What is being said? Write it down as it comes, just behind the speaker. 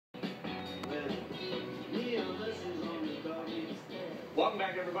Welcome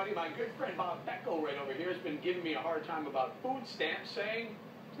back, everybody. My good friend Bob Beckel right over here has been giving me a hard time about food stamps, saying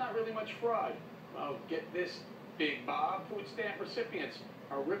it's not really much fraud. Well, get this, Big Bob. Food stamp recipients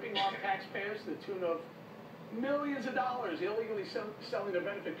are ripping off taxpayers to the tune of millions of dollars, illegally selling their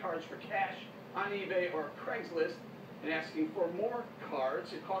benefit cards for cash on eBay or Craigslist and asking for more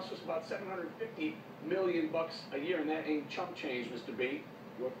cards. It costs us about $750 million a year, and that ain't chump change, Mr. B.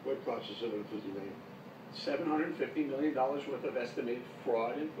 What costs us $750 million? $750 million worth of estimated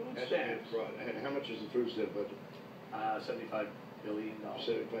fraud in food stamps. Fraud. And how much is the food stamp budget? $75 billion.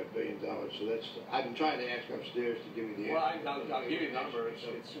 $75 billion. So that's. I've been trying to ask upstairs to give me the answer. Well, I'll give you the number. It's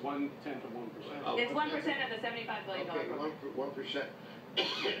 1/10 of 1%. Oh, it's 1% of the $75 billion. Okay,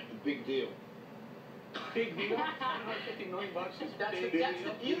 1%. Big deal. Big deal. $750 million is that's big the deal.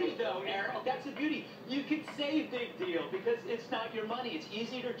 beauty, though, Eric. That's the beauty. You could say big deal because it's not your money. It's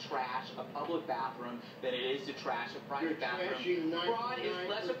easier to trash a public bathroom than it is to trash a private bathroom. Fraud is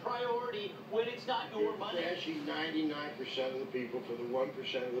less a priority when it's not your money. You're trashing 99% of the people for the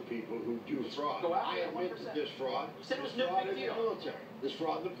 1% of the people who do fraud. Go out I there, admit 1%. that there's fraud. You said it was There's no fraud big in deal. the military. There's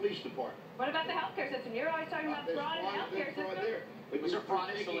fraud in the police department. What about the healthcare system? You're always talking about fraud in the healthcare system. There. But Was you're there fraud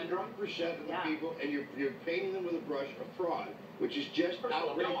in taking Solyndra? 1% of the people and you're painting them with a brush of fraud, which is just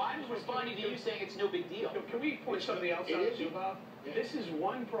outrageous. No, I'm responding to you saying it's no big deal. Can we point something else out to you, Bob? Yeah. This is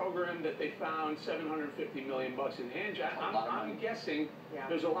one program that they found $750 million in. And I'm guessing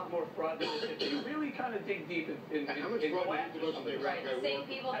there's a lot more fraud than this. If they really kind of dig deep in how much fraud do you think they Right, the same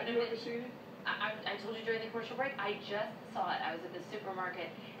people that have you ever seen it? I told you during the commercial break, I just saw it. I was at the supermarket,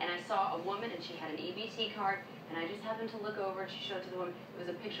 and I saw a woman, and she had an EBT card, and I just happened to look over, and she showed it to the woman. It was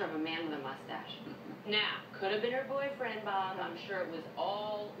a picture of a man with a mustache. Now, could have been her boyfriend, Bob. I'm sure it was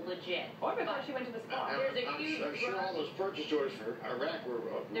all legit. Or because she went to the spa. There's a huge I'm sure all those purchase orders for Iraq were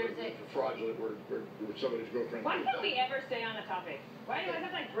fraudulent, were somebody's girlfriend. Why can't we ever stay on the topic? Why do you always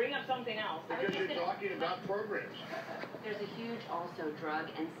have to bring up something else? Because you're talking about programs. There's a huge also drug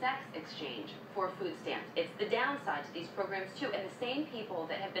and sex exchange for food stamps. It's the downside to these programs too. And the same people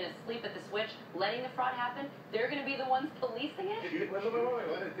that have been asleep at the switch, letting the fraud happen, they're going to be the ones policing it?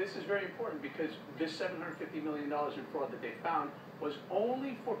 Wait. This is very important because this $750 million in fraud that they found was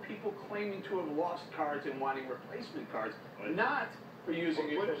only for people claiming to have lost cards and wanting replacement cards, not for using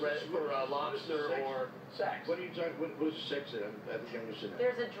it for lobster or sex. What are you talking? What is sex? I think I'm missing that.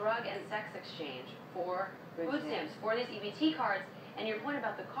 There's a drug and sex exchange for food stamps, for these EBT cards. And your point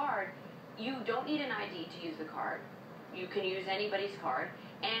about the card, you don't need an ID to use the card. You can use anybody's card.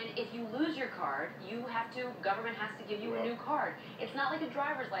 And if you lose your card, government has to give you a new card. It's not like a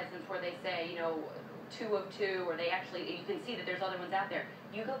driver's license where they say, 2 of 2, or you can see that there's other ones out there.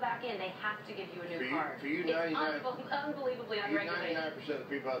 You go back in, they have to give you a new card. For you, it's unbelievably unregulated. 99% of the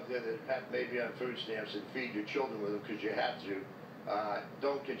people out there that have maybe on food stamps and feed your children with them because you have to,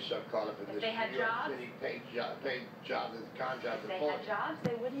 don't get yourself caught up in this New York City paid job, the con job. If they had jobs,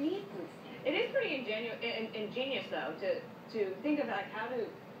 they wouldn't need food stamps. It is pretty ingenious, though, to think of how to,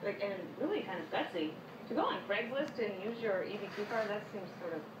 and really kind of gutsy, to go on Craigslist and use your EBT card. That seems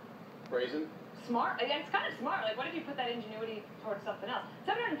sort of brazen. Smart. It's kind of smart. What if you put that ingenuity towards something else?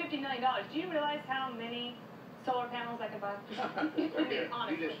 $750 million. Do you realize how many solar panels I could buy?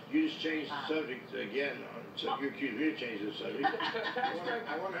 You just changed the subject again. So you accused me of changing the subject.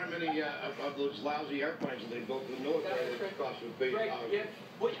 I wonder how many of those lousy airplanes that they built for the military that cost $1 billion.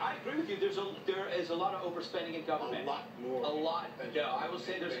 Well, I agree with you. There is a lot of overspending in government. A lot more. A lot. No, I will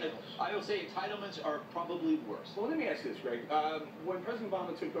say entitlements are probably worse. Well, let me ask you this, Greg. When President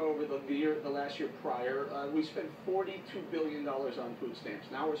Obama took over the last year prior, we spent $42 billion on food stamps.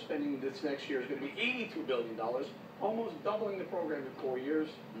 Now we're spending this next year is going to be $82 billion, almost doubling the program in 4 years.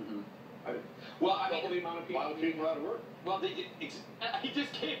 Well, I mean, the amount of a lot of people out of work. Well, he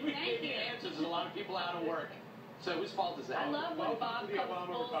just gave me the answers. There's a lot of people out of work. So whose fault is that? I love when Bob comes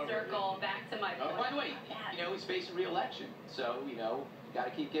full circle back to my point. By the way, he's facing re-election, so you got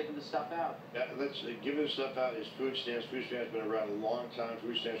to keep giving the stuff out. Yeah, giving the stuff out is food stamps. Food stamps have been around a long time.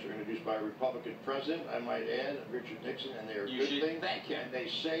 Food stamps were introduced by a Republican president, I might add, Richard Nixon, and they are a good thing. Thank you. And they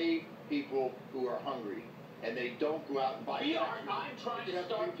save people who are hungry. And they don't go out and buy. I'm trying to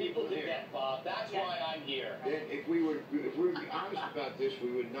starve people to death, Bob. That's why I'm here. Then if we were to be honest about this,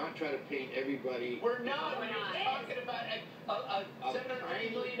 we would not try to paint everybody. We're not. We're talking about a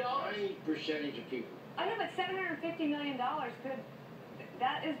 $750 million. Tiny percentage of people. I know, but $750 million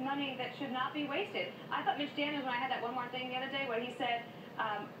that is money that should not be wasted. I thought Mitch Daniels, when I had that one more thing the other day, where he said,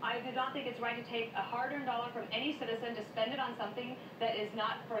 I do not think it's right to take a hard-earned dollar from any citizen to spend it on something that is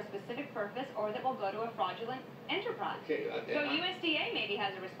not for a specific purpose or that will go to a fraudulent enterprise. Okay, so USDA maybe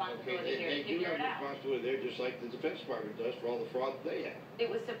has a responsibility here to figure it out. They do have a responsibility there, just like the Defense Department does for all the fraud that they have. It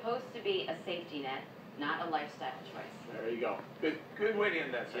was supposed to be a safety net, not a lifestyle choice. There you go. Good way to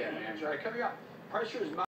end that segment, Andrew. All right, coming up, Pressure's